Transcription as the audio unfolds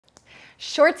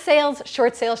Short sales,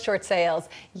 short sales, short sales.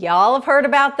 Y'all have heard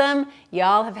about them.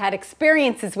 Y'all have had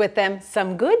experiences with them,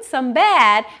 some good, some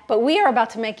bad, but we are about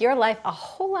to make your life a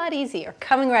whole lot easier.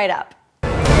 Coming right up.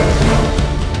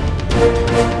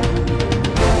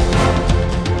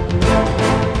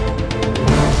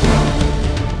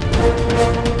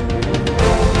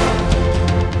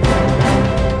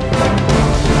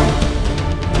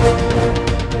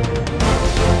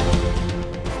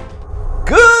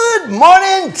 Good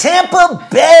morning, Tampa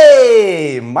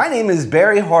Bay! My name is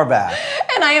Barry Horvath.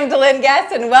 And I am Delynn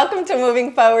Guest, and welcome to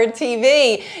Moving Forward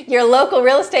TV, your local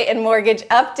real estate and mortgage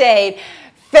update.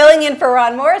 Filling in for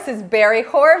Ron Morris is Barry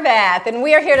Horvath, and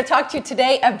we are here to talk to you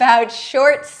today about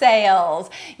short sales.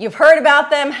 You've heard about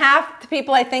them. Half the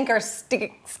people, I think, are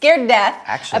scared to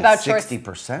death about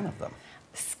 60% of them.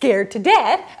 Scared to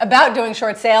death about doing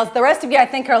short sales. The rest of you, I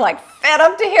think, are like fed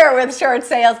up to here with short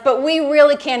sales, but we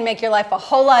really can make your life a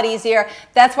whole lot easier.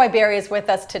 That's why Barry is with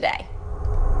us today.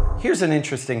 Here's an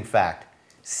interesting fact.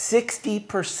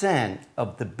 60%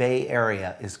 of the Bay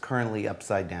Area is currently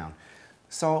upside down.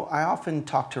 So I often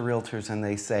talk to realtors and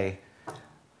they say,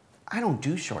 I don't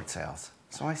do short sales.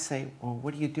 So I say, well,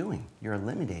 what are you doing? You're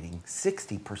eliminating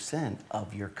 60%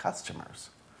 of your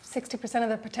customers. 60% of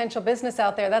the potential business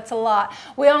out there, that's a lot.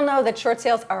 We all know that short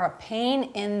sales are a pain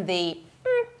in the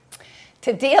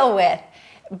to deal with.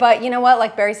 But you know what,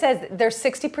 like Barry says, there's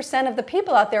 60% of the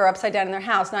people out there are upside down in their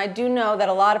house. Now I do know that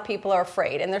a lot of people are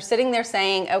afraid and they're sitting there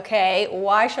saying, okay,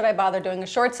 why should I bother doing a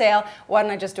short sale? Why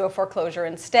don't I just do a foreclosure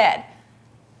instead?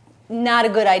 Not a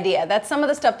good idea. That's some of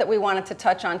the stuff that we wanted to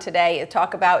touch on today,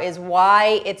 talk about is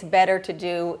why it's better to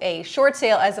do a short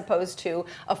sale as opposed to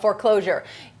a foreclosure.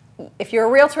 If you're a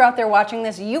realtor out there watching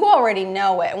this, you already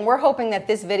know it, and we're hoping that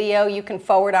this video you can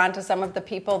forward on to some of the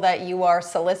people that you are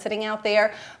soliciting out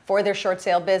there for their short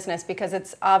sale business, because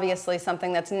it's obviously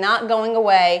something that's not going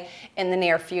away in the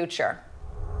near future.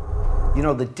 You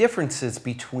know, the differences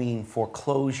between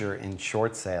foreclosure and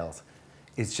short sales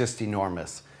is just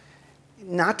enormous.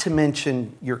 Not to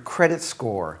mention your credit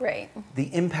score. Right.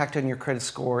 The impact on your credit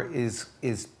score is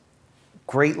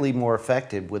greatly more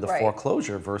effective with a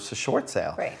foreclosure versus short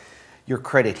sale. Right. Your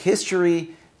credit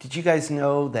history. Did you guys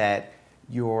know that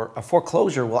a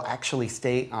foreclosure will actually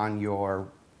stay on your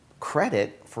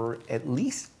credit for at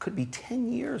least, could be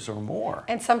 10 years or more.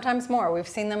 And sometimes more. We've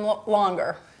seen them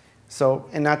longer. So,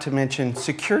 and not to mention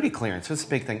security clearance. That's a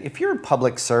big thing. If you're in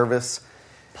public service,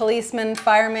 policemen,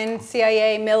 firemen,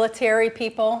 CIA, military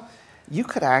people, you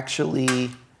could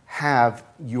actually have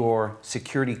your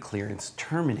security clearance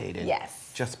terminated.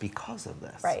 Yes. Just because of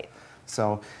this. Right.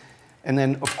 So, and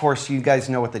then of course you guys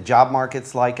know what the job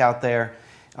market's like out there.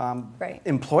 Right.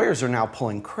 Employers are now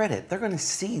pulling credit. They're going to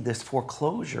see this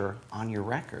foreclosure on your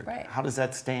record. Right. How does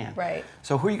that stand? Right.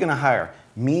 So who are you going to hire?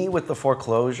 Me with the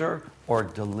foreclosure or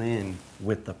Delynn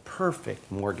with the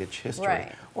perfect mortgage history?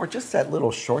 Right. Or just that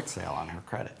little short sale on her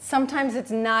credit? Sometimes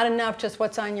it's not enough just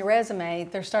what's on your resume.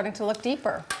 They're starting to look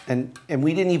deeper. And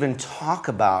we didn't even talk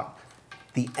about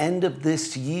the end of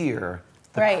this year.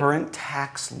 The current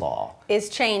tax law is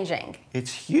changing.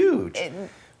 It's huge.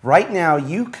 Right now,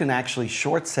 you can actually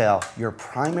short sale your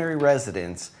primary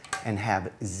residence and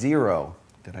have zero,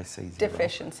 did I say zero?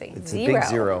 Deficiency. It's a big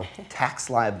zero tax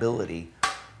liability.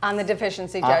 On the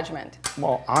deficiency judgment.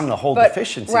 Well, on the whole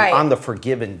deficiency, on the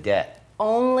forgiven debt.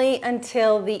 Only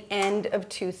until the end of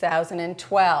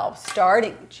 2012.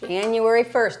 Starting January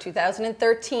 1st,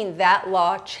 2013, that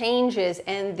law changes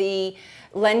and the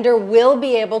lender will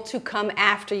be able to come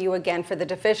after you again for the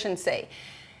deficiency.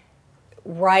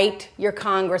 Write your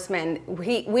congressman.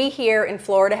 We here in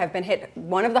Florida have been hit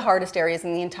one of the hardest areas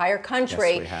in the entire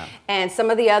country. Yes, we have. And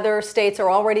some of the other states are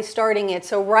already starting it.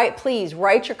 So please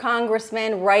write your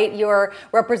congressman, write your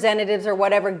representatives or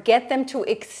whatever. Get them to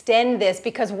extend this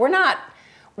because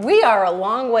we are a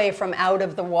long way from out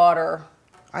of the water.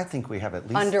 I think we have at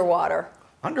least underwater.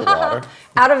 Underwater?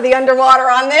 Out of the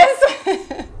underwater on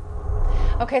this.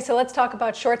 Okay, so let's talk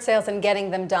about short sales and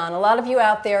getting them done. A lot of you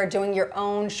out there are doing your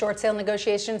own short sale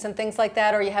negotiations and things like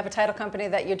that, or you have a title company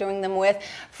that you're doing them with.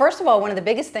 First of all, one of the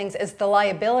biggest things is the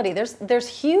liability. There's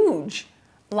huge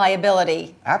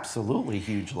liability. Absolutely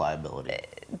huge liability.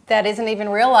 That isn't even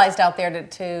realized out there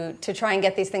to try and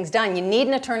get these things done. You need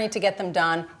an attorney to get them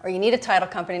done, or you need a title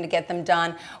company to get them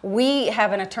done. We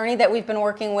have an attorney that we've been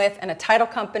working with and a title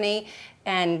company,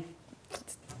 and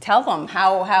tell them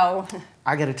how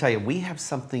I got to tell you, we have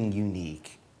something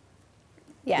unique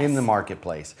in the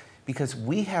marketplace because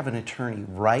we have an attorney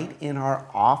right in our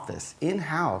office,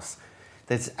 in-house,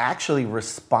 that's actually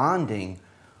responding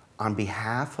on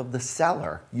behalf of the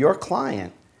seller, your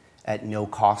client, at no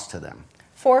cost to them.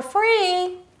 For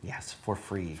free. Yes, for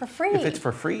free. For free. If it's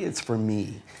for free, it's for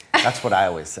me. That's what I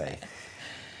always say.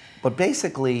 But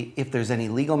basically, if there's any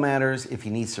legal matters, if he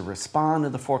needs to respond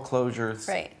to the foreclosures,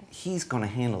 right, he's going to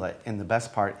handle it. And the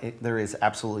best part, there is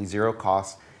absolutely zero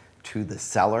cost to the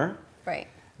seller, right,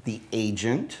 the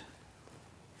agent,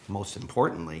 most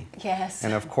importantly, yes,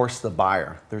 and of course the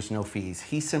buyer. There's no fees.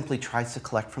 He simply tries to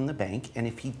collect from the bank, and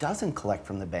if he doesn't collect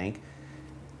from the bank,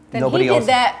 then nobody he else. did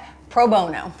that pro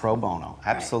bono. Pro bono,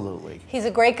 absolutely. Right. He's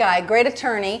a great guy, great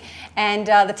attorney, and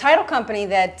the title company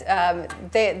that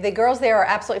the girls there are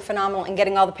absolutely phenomenal in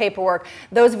getting all the paperwork.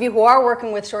 Those of you who are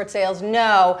working with short sales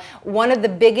know one of the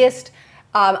biggest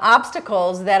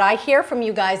obstacles that I hear from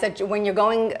you guys that when you're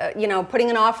going, putting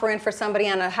an offer in for somebody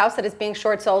on a house that is being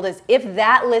short sold is if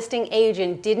that listing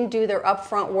agent didn't do their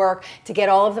upfront work to get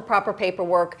all of the proper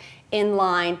paperwork in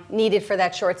line needed for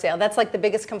that short sale. That's like the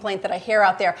biggest complaint that I hear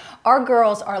out there. Our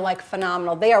girls are like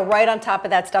phenomenal. They are right on top of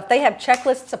that stuff. They have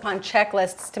checklists upon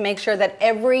checklists to make sure that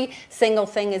every single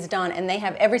thing is done, and they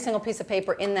have every single piece of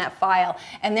paper in that file,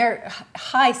 and they're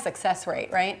high success rate,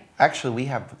 right? Actually, we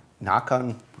have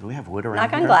do we have wood around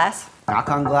here? Knock on glass. Knock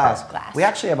on glass. We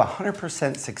actually have a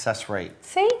 100% success rate.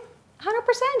 See?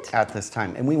 100%. At this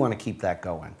time, and we want to keep that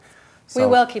going. So, we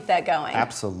will keep that going.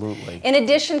 Absolutely. In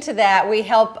addition to that, we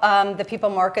help the people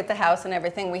market the house and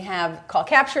everything. We have call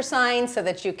capture signs so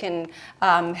that you can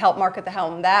help market the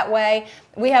home that way.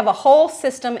 We have a whole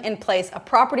system in place, a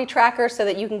property tracker so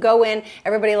that you can go in.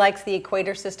 Everybody likes the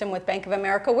Equator system with Bank of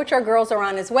America, which our girls are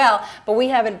on as well. But we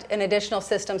have an additional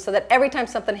system so that every time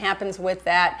something happens with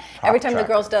that, every time the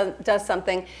girls does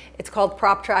something, it's called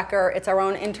Prop Tracker. It's our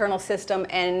own internal system,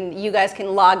 and you guys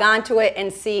can log on to it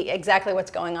and see exactly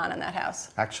what's going on in that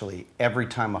house. Actually, every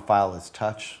time a file is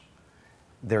touched,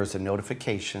 there's a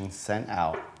notification sent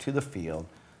out to the field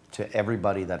to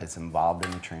everybody that is involved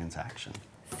in the transaction.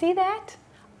 See that?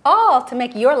 All to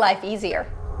make your life easier.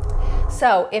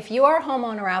 So if you are a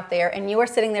homeowner out there and you are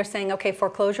sitting there saying, okay,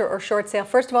 foreclosure or short sale,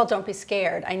 first of all, don't be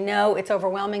scared. I know it's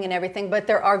overwhelming and everything, but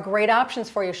there are great options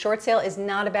for you. Short sale is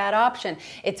not a bad option.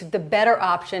 It's the better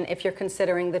option if you're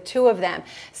considering the two of them.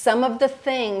 Some of the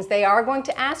things they are going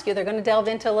to ask you, they're going to delve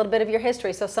into a little bit of your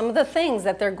history. So some of the things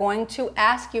that they're going to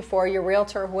ask you for, your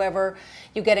realtor, whoever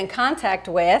you get in contact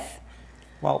with.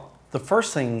 Well, the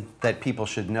first thing that people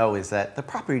should know is that the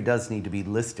property does need to be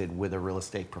listed with a real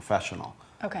estate professional.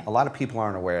 Okay. A lot of people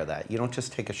aren't aware of that. You don't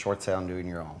just take a short sale and do it on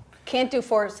your own. Can't do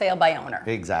for sale by owner.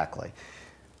 Exactly.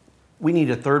 We need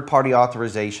a third-party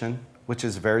authorization, which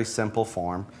is a very simple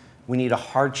form. We need a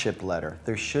hardship letter.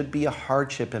 There should be a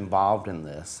hardship involved in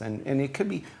this. And it could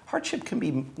be, hardship can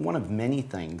be one of many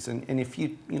things. And if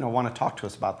you want to talk to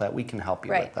us about that, we can help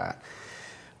you with that.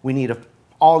 We need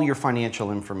all your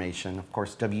financial information, of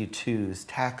course, W-2s,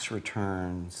 tax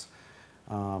returns,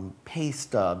 pay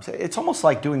stubs. It's almost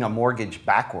like doing a mortgage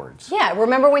backwards. Yeah,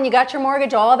 remember when you got your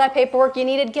mortgage, all that paperwork you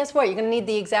needed? Guess what? You're going to need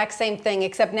the exact same thing,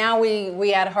 except now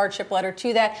we add a hardship letter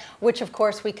to that, which of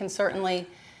course we can certainly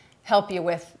help you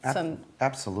with some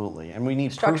absolutely. And we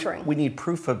need structuring. We need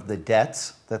proof of the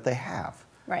debts that they have.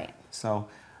 Right. So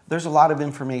there's a lot of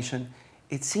information.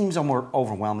 It seems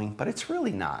overwhelming, but it's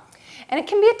really not. And it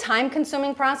can be a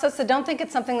time-consuming process, so don't think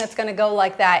it's something that's going to go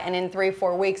like that and in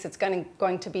 3-4 weeks it's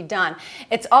going to be done.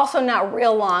 It's also not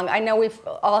real long. I know we've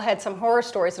all had some horror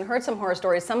stories and heard some horror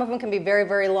stories. Some of them can be very,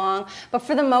 very long, but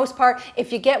for the most part,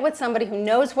 if you get with somebody who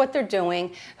knows what they're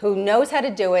doing, who knows how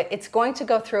to do it, it's going to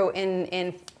go through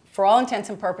for all intents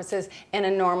and purposes in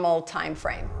a normal time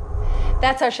frame.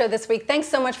 That's our show this week. Thanks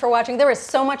so much for watching. There is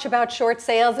so much about short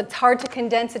sales. It's hard to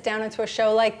condense it down into a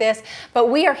show like this, but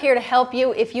we are here to help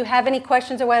you. If you have any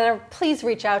questions or whatever, please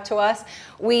reach out to us.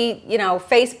 We,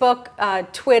 Facebook,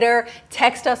 Twitter,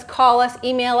 text us, call us,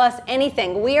 email us,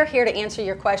 anything. We are here to answer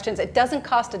your questions. It doesn't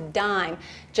cost a dime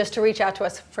just to reach out to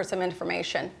us for some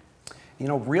information.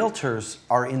 Realtors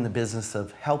are in the business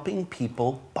of helping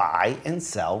people buy and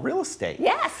sell real estate.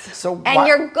 Yes, and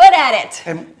you're good at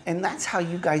it. And that's how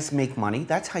you guys make money.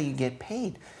 That's how you get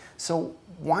paid. So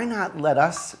why not let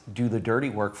us do the dirty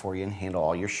work for you and handle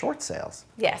all your short sales?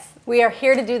 Yes, we are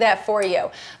here to do that for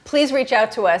you. Please reach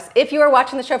out to us. If you are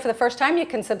watching the show for the first time, you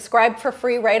can subscribe for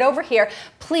free right over here.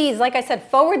 Please, like I said,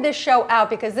 forward this show out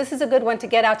because this is a good one to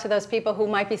get out to those people who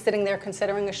might be sitting there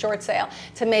considering a short sale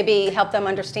to maybe help them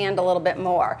understand a little bit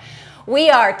more.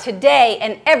 We are today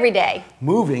and every day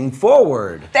moving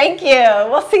forward. Thank you.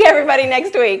 We'll see everybody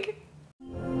next week.